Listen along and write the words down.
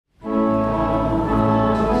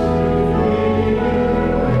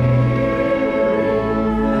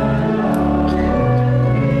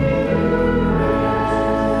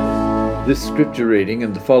This scripture reading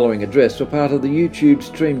and the following address were part of the YouTube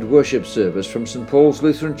streamed worship service from St Paul's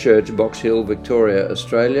Lutheran Church, Box Hill, Victoria,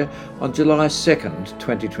 Australia on July 2nd,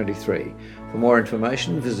 2023. For more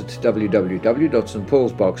information, visit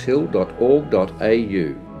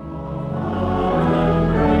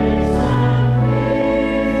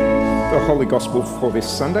www.stpaulsboxhill.org.au. The Holy Gospel for this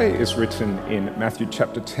Sunday is written in Matthew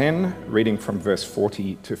chapter 10, reading from verse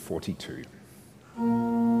 40 to 42.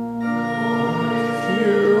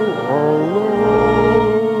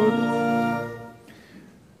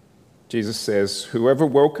 Jesus says, "Whoever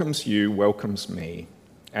welcomes you welcomes me,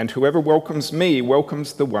 and whoever welcomes me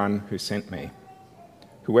welcomes the one who sent me.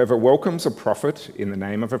 Whoever welcomes a prophet in the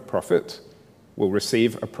name of a prophet will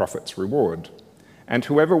receive a prophet's reward, and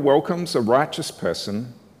whoever welcomes a righteous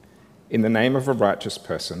person in the name of a righteous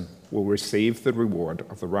person will receive the reward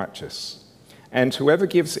of the righteous. And whoever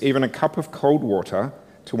gives even a cup of cold water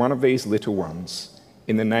to one of these little ones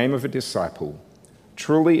in the name of a disciple,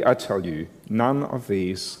 truly I tell you, none of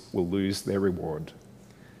these will lose their reward."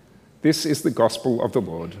 This is the gospel of the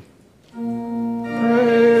Lord.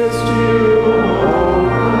 Praise to you, O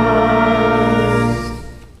Christ.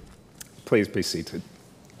 Please be seated.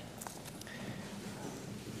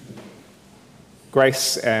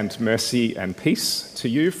 Grace and mercy and peace to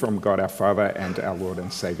you from God our Father and our Lord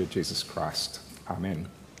and Saviour Jesus Christ. Amen.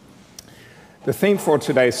 The theme for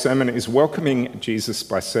today's sermon is welcoming Jesus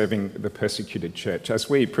by serving the persecuted church. As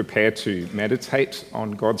we prepare to meditate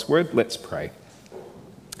on God's word, let's pray.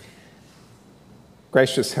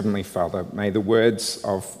 Gracious Heavenly Father, may the words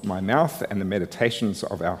of my mouth and the meditations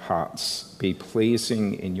of our hearts be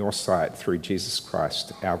pleasing in your sight through Jesus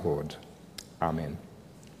Christ our Lord. Amen.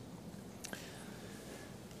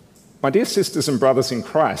 My dear sisters and brothers in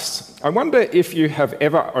Christ, I wonder if you have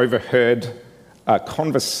ever overheard a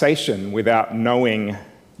conversation without knowing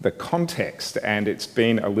the context, and it's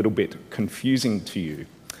been a little bit confusing to you.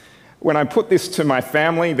 When I put this to my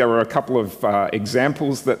family, there were a couple of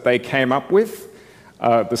examples that they came up with.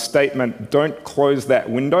 The statement, "Don't close that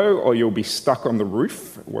window or you'll be stuck on the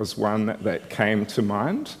roof," was one that came to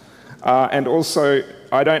mind. And also,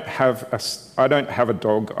 I don't have a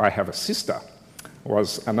dog, I have a sister,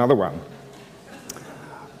 was another one.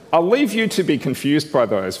 I'll leave you to be confused by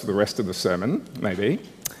those for the rest of the sermon, maybe,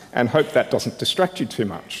 and hope that doesn't distract you too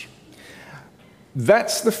much.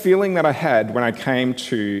 That's the feeling that I had when I came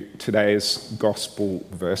to today's gospel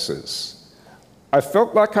verses. I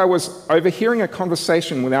felt like I was overhearing a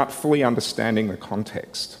conversation without fully understanding the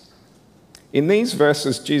context. In these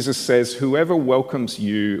verses, Jesus says, "Whoever welcomes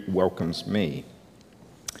you welcomes me."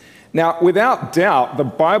 Now, without doubt, the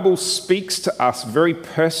Bible speaks to us very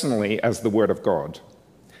personally as the Word of God.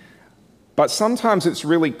 But sometimes it's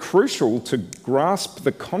really crucial to grasp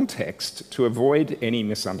the context to avoid any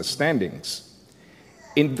misunderstandings.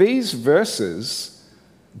 In these verses,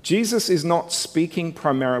 Jesus is not speaking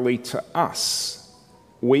primarily to us.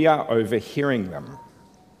 We are overhearing them.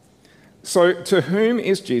 So to whom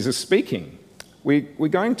is Jesus speaking? We're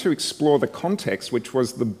going to explore the context, which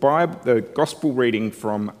was the gospel reading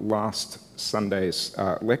from last Sunday's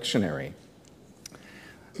lectionary.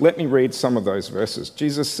 Let me read some of those verses.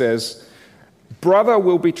 Jesus says, "Brother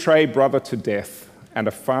will betray brother to death, and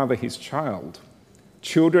a father his child.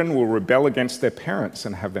 Children will rebel against their parents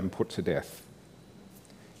and have them put to death.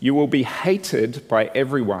 You will be hated by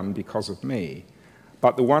everyone because of me,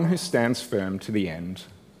 but the one who stands firm to the end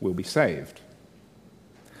will be saved.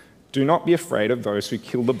 Do not be afraid of those who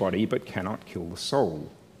kill the body but cannot kill the soul.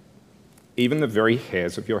 Even the very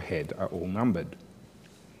hairs of your head are all numbered.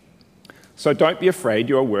 So don't be afraid,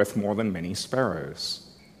 you are worth more than many sparrows.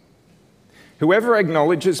 Whoever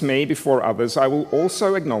acknowledges me before others, I will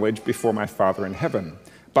also acknowledge before my Father in heaven.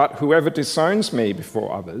 But whoever disowns me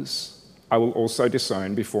before others, I will also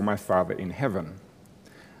disown before my Father in heaven.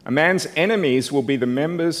 A man's enemies will be the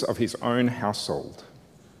members of his own household.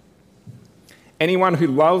 Anyone who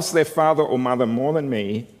loves their father or mother more than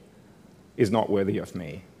me is not worthy of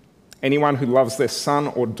me. Anyone who loves their son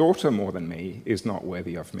or daughter more than me is not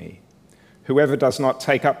worthy of me. Whoever does not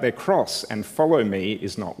take up their cross and follow me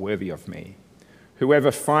is not worthy of me.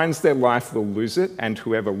 Whoever finds their life will lose it, and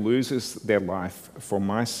whoever loses their life for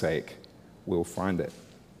my sake will find it."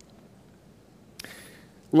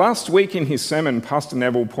 Last week in his sermon, Pastor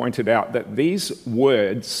Neville pointed out that these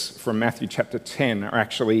words from Matthew chapter 10 are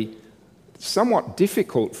actually somewhat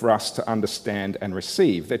difficult for us to understand and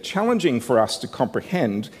receive. They're challenging for us to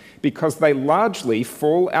comprehend because they largely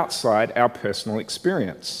fall outside our personal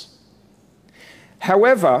experience.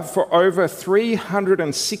 However, for over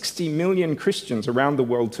 360 million Christians around the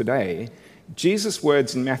world today, Jesus'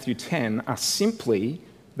 words in Matthew 10 are simply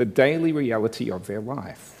the daily reality of their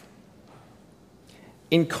life.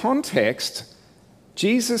 In context,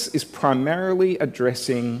 Jesus is primarily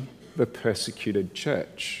addressing the persecuted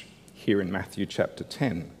church here in Matthew chapter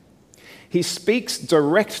 10. He speaks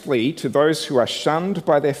directly to those who are shunned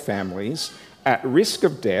by their families, at risk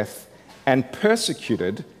of death, and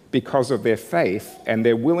persecuted because of their faith and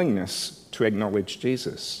their willingness to acknowledge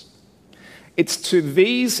Jesus. It's to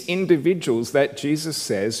these individuals that Jesus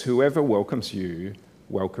says, "Whoever welcomes you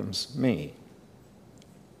welcomes me."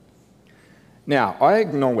 Now, I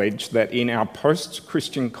acknowledge that in our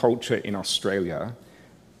post-Christian culture in Australia,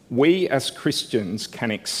 we as Christians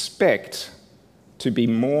can expect to be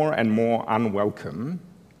more and more unwelcome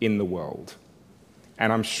in the world.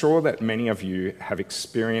 And I'm sure that many of you have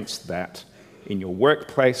experienced that in your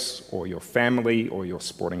workplace or your family or your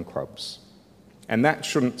sporting clubs. And that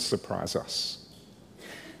shouldn't surprise us.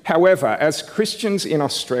 However, as Christians in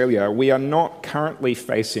Australia, we are not currently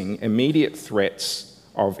facing immediate threats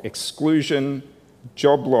of exclusion,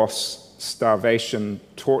 job loss, starvation,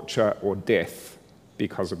 torture, or death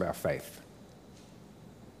because of our faith.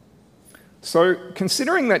 So,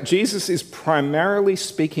 considering that Jesus is primarily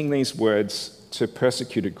speaking these words to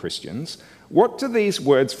persecuted Christians, what do these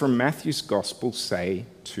words from Matthew's Gospel say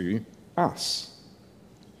to us?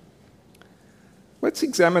 Let's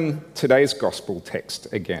examine today's Gospel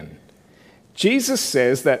text again. Jesus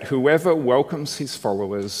says that whoever welcomes his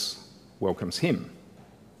followers welcomes him,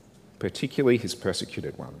 particularly his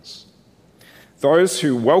persecuted ones. Those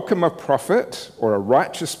who welcome a prophet or a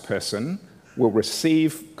righteous person will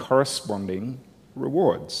receive corresponding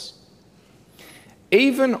rewards.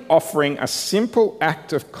 Even offering a simple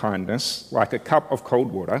act of kindness, like a cup of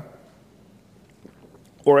cold water,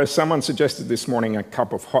 or as someone suggested this morning, a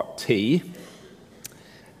cup of hot tea,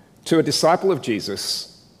 to a disciple of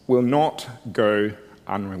Jesus will not go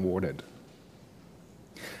unrewarded.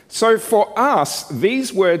 So for us,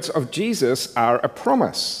 these words of Jesus are a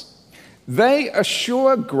promise. They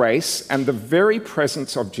assure grace and the very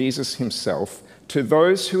presence of Jesus himself to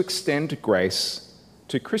those who extend grace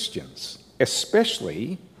to Christians,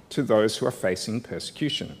 especially to those who are facing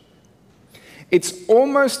persecution. It's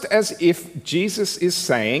almost as if Jesus is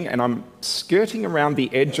saying, and I'm skirting around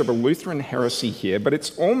the edge of a Lutheran heresy here, but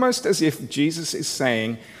it's almost as if Jesus is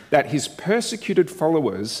saying that his persecuted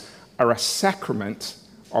followers are a sacrament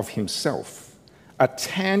of himself, a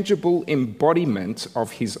tangible embodiment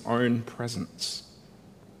of his own presence.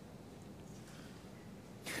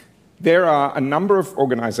 There are a number of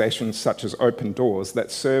organisations such as Open Doors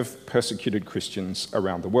that serve persecuted Christians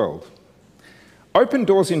around the world. Open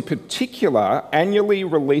Doors in particular annually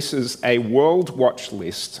releases a world watch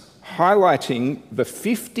list highlighting the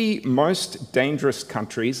 50 most dangerous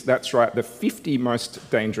countries, that's right, the 50 most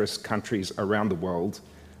dangerous countries around the world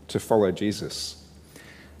to follow Jesus.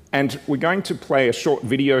 And we're going to play a short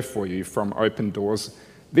video for you from Open Doors.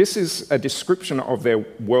 This is a description of their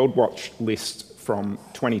World Watch list from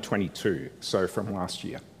 2022, so from last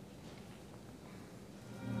year.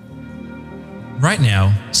 Right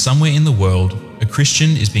now, somewhere in the world, a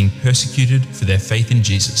Christian is being persecuted for their faith in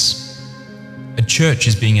Jesus. A church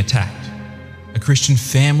is being attacked, a Christian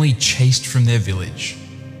family chased from their village,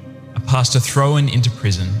 a pastor thrown into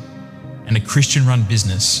prison, and a Christian-run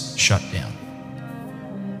business shut down.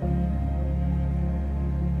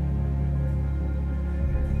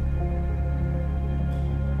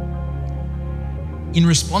 In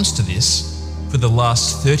response to this, for the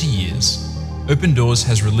last 30 years, Open Doors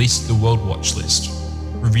has released the World Watch List,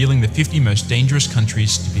 revealing the 50 most dangerous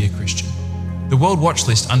countries to be a Christian. The World Watch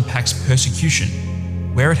List unpacks persecution,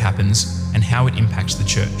 where it happens, and how it impacts the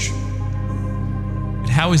church. But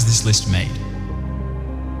how is this list made?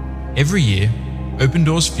 Every year, Open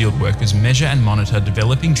Doors field workers measure and monitor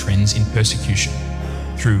developing trends in persecution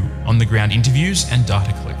through on-the-ground interviews and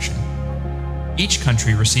data collection. Each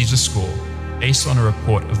country receives a score based on a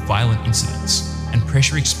report of violent incidents and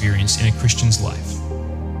pressure experienced in a Christian's life,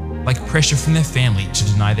 like pressure from their family to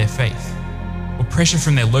deny their faith, or pressure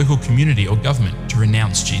from their local community or government to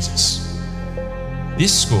renounce Jesus.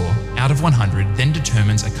 This score, out of 100, then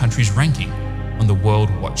determines a country's ranking on the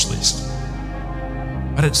World Watch List.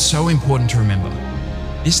 But it's so important to remember,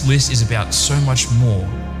 this list is about so much more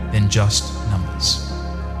than just numbers.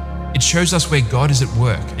 It shows us where God is at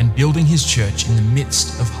work and building his church in the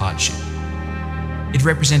midst of hardship. It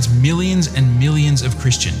represents millions and millions of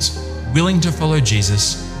Christians willing to follow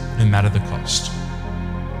Jesus no matter the cost.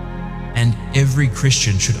 And every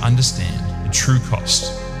Christian should understand the true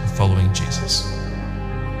cost of following Jesus.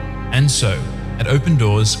 And so, at Open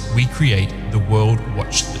Doors, we create the World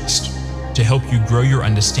Watch List to help you grow your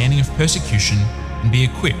understanding of persecution and be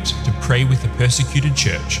equipped to pray with the persecuted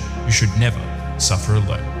church who should never suffer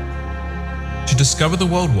alone. To discover the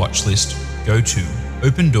World Watch List, go to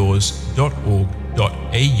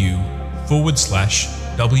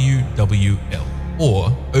opendoors.org.au/WWL or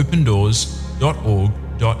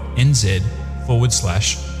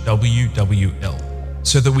opendoors.org.nz/WWL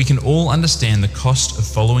so that we can all understand the cost of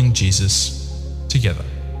following Jesus together.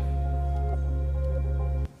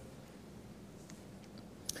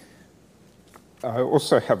 I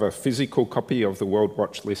also have a physical copy of the World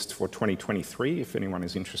Watch List for 2023, if anyone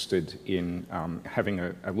is interested in having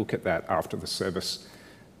a look at that after the service.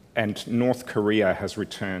 And North Korea has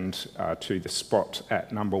returned to the spot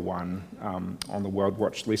at number 1 on the World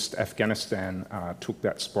Watch List. Afghanistan took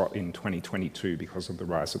that spot in 2022 because of the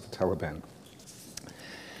rise of the Taliban.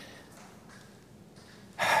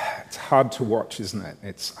 It's hard to watch, isn't it?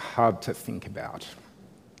 It's hard to think about.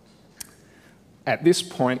 At this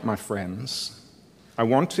point, my friends, I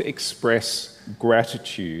want to express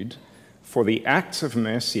gratitude for the acts of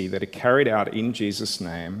mercy that are carried out in Jesus'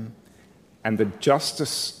 name and the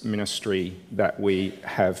justice ministry that we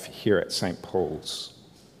have here at St. Paul's.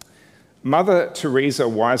 Mother Teresa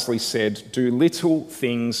wisely said, "Do little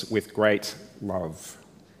things with great love."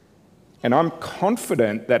 And I'm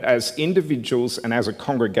confident that as individuals and as a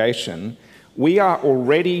congregation, we are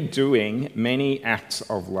already doing many acts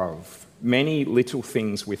of love, many little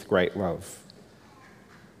things with great love,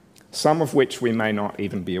 some of which we may not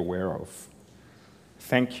even be aware of.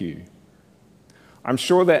 Thank you. I'm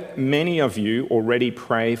sure that many of you already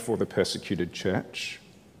pray for the persecuted church.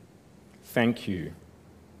 Thank you.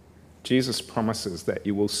 Jesus promises that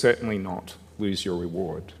you will certainly not lose your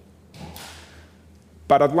reward.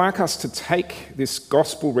 But I'd like us to take this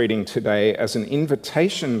gospel reading today as an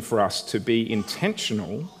invitation for us to be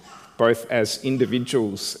intentional, both as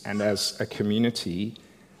individuals and as a community,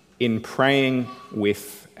 in praying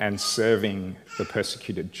with and serving the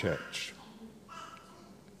persecuted church.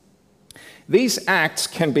 These acts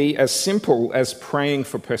can be as simple as praying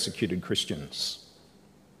for persecuted Christians,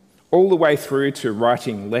 all the way through to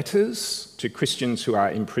writing letters to Christians who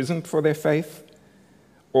are imprisoned for their faith,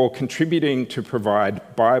 or contributing to provide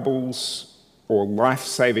Bibles or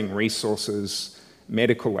life-saving resources,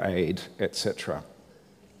 medical aid, etc.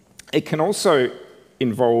 It can also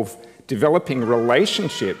involve developing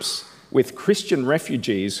relationships with Christian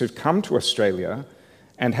refugees who've come to Australia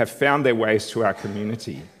and have found their ways to our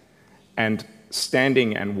community, and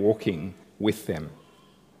standing and walking with them.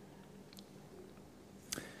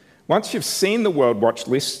 Once you've seen the World Watch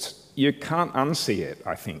List, you can't unsee it,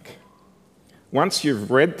 I think. Once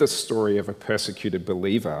you've read the story of a persecuted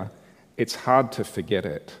believer, it's hard to forget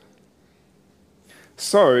it.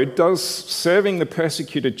 So, does serving the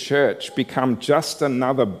persecuted church become just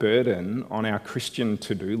another burden on our Christian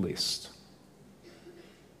to-do list?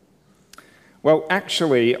 Well,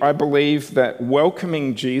 actually, I believe that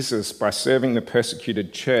welcoming Jesus by serving the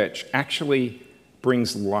persecuted church actually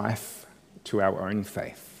brings life to our own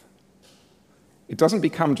faith. It doesn't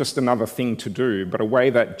become just another thing to do, but a way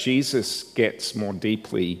that Jesus gets more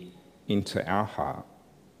deeply into our heart.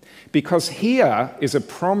 Because here is a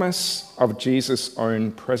promise of Jesus'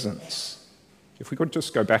 own presence. If we could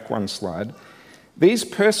just go back one slide. These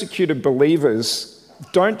persecuted believers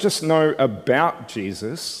don't just know about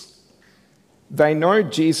Jesus, they know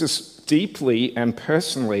Jesus deeply and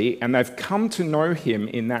personally, and they've come to know him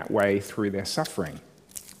in that way through their suffering.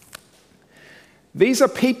 These are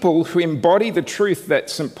people who embody the truth that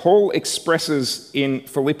St. Paul expresses in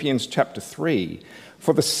Philippians chapter 3.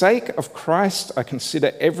 For the sake of Christ, I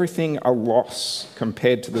consider everything a loss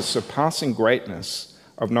compared to the surpassing greatness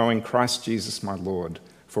of knowing Christ Jesus my Lord,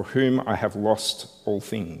 for whom I have lost all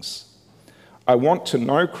things. I want to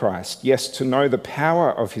know Christ, yes, to know the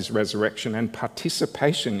power of his resurrection and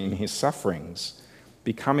participation in his sufferings,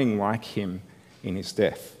 becoming like him in his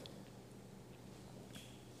death.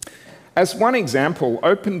 As one example,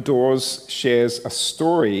 Open Doors shares a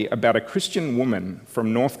story about a Christian woman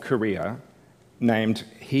from North Korea named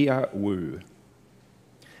Hia Woo.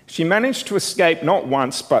 She managed to escape not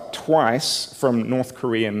once but twice from North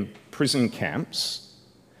Korean prison camps.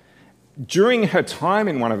 During her time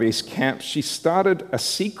in one of these camps, she started a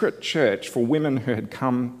secret church for women who had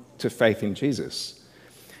come to faith in Jesus.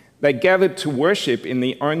 They gathered to worship in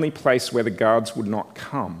the only place where the guards would not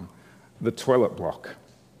come, the toilet block.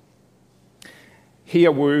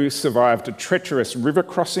 Hia Woo survived a treacherous river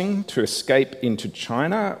crossing to escape into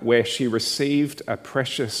China, where she received a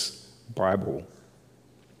precious Bible.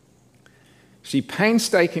 She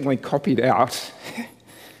painstakingly copied out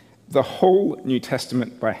the whole New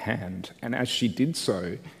Testament by hand, and as she did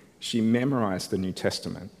so, she memorized the New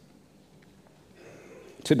Testament.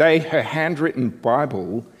 Today, her handwritten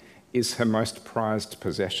Bible is her most prized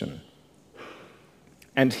possession.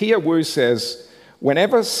 And here Wu says,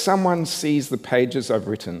 whenever someone sees the pages I've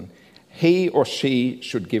written, he or she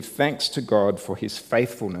should give thanks to God for his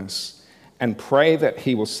faithfulness and pray that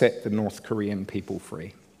he will set the North Korean people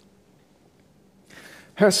free.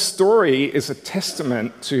 Her story is a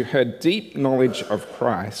testament to her deep knowledge of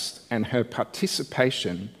Christ and her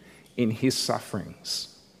participation in his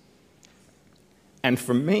sufferings. And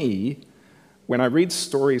for me, when I read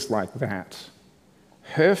stories like that,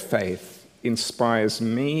 her faith inspires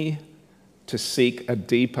me to seek a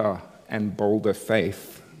deeper and bolder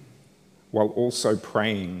faith while also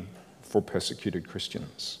praying for persecuted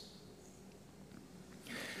Christians.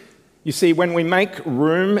 You see, when we make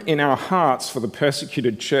room in our hearts for the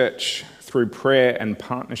persecuted church through prayer and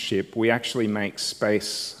partnership, we actually make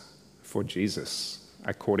space for Jesus,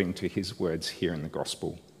 according to his words here in the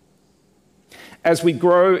gospel. As we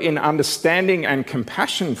grow in understanding and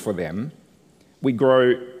compassion for them, we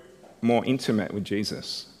grow more intimate with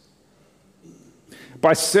Jesus.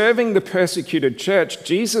 By serving the persecuted church,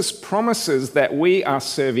 Jesus promises that we are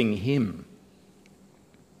serving him.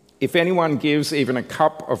 If anyone gives even a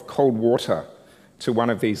cup of cold water to one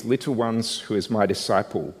of these little ones who is my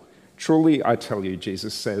disciple, truly I tell you,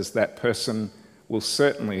 Jesus says, that person will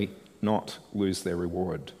certainly not lose their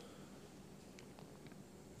reward.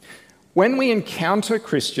 When we encounter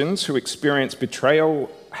Christians who experience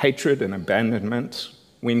betrayal, hatred, and abandonment,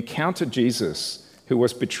 we encounter Jesus, who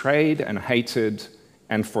was betrayed and hated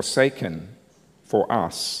and forsaken for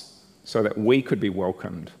us so that we could be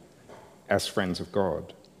welcomed as friends of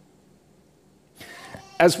God.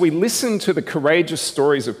 As we listen to the courageous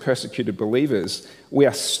stories of persecuted believers, we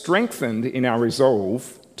are strengthened in our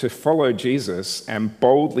resolve to follow Jesus and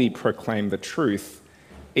boldly proclaim the truth,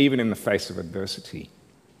 even in the face of adversity.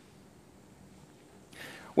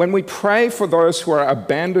 When we pray for those who are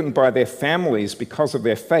abandoned by their families because of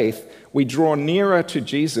their faith, we draw nearer to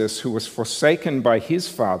Jesus, who was forsaken by his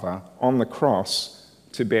Father on the cross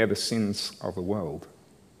to bear the sins of the world.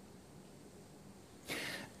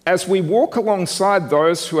 As we walk alongside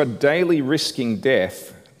those who are daily risking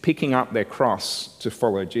death, picking up their cross to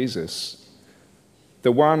follow Jesus,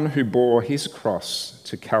 the one who bore his cross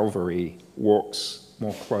to Calvary walks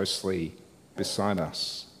more closely beside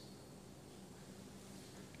us.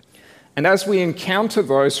 And as we encounter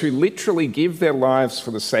those who literally give their lives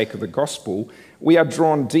for the sake of the gospel, we are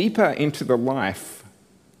drawn deeper into the life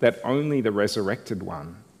that only the resurrected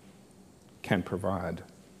one can provide.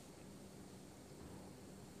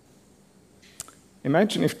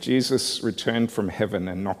 Imagine if Jesus returned from heaven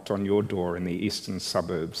and knocked on your door in the eastern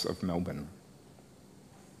suburbs of Melbourne.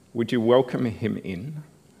 Would you welcome him in?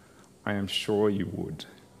 I am sure you would.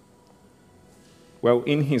 Well,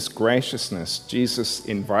 in his graciousness, Jesus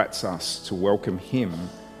invites us to welcome him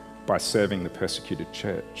by serving the persecuted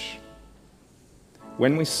church.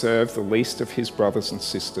 When we serve the least of his brothers and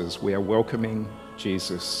sisters, we are welcoming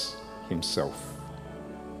Jesus himself.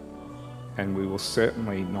 And we will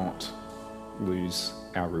certainly not lose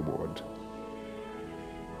our reward.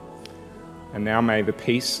 And now may the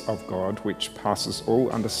peace of God, which passes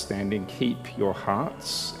all understanding, keep your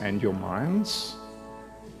hearts and your minds,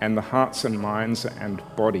 and the hearts and minds and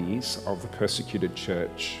bodies of the persecuted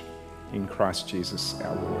church in Christ Jesus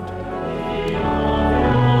our Lord.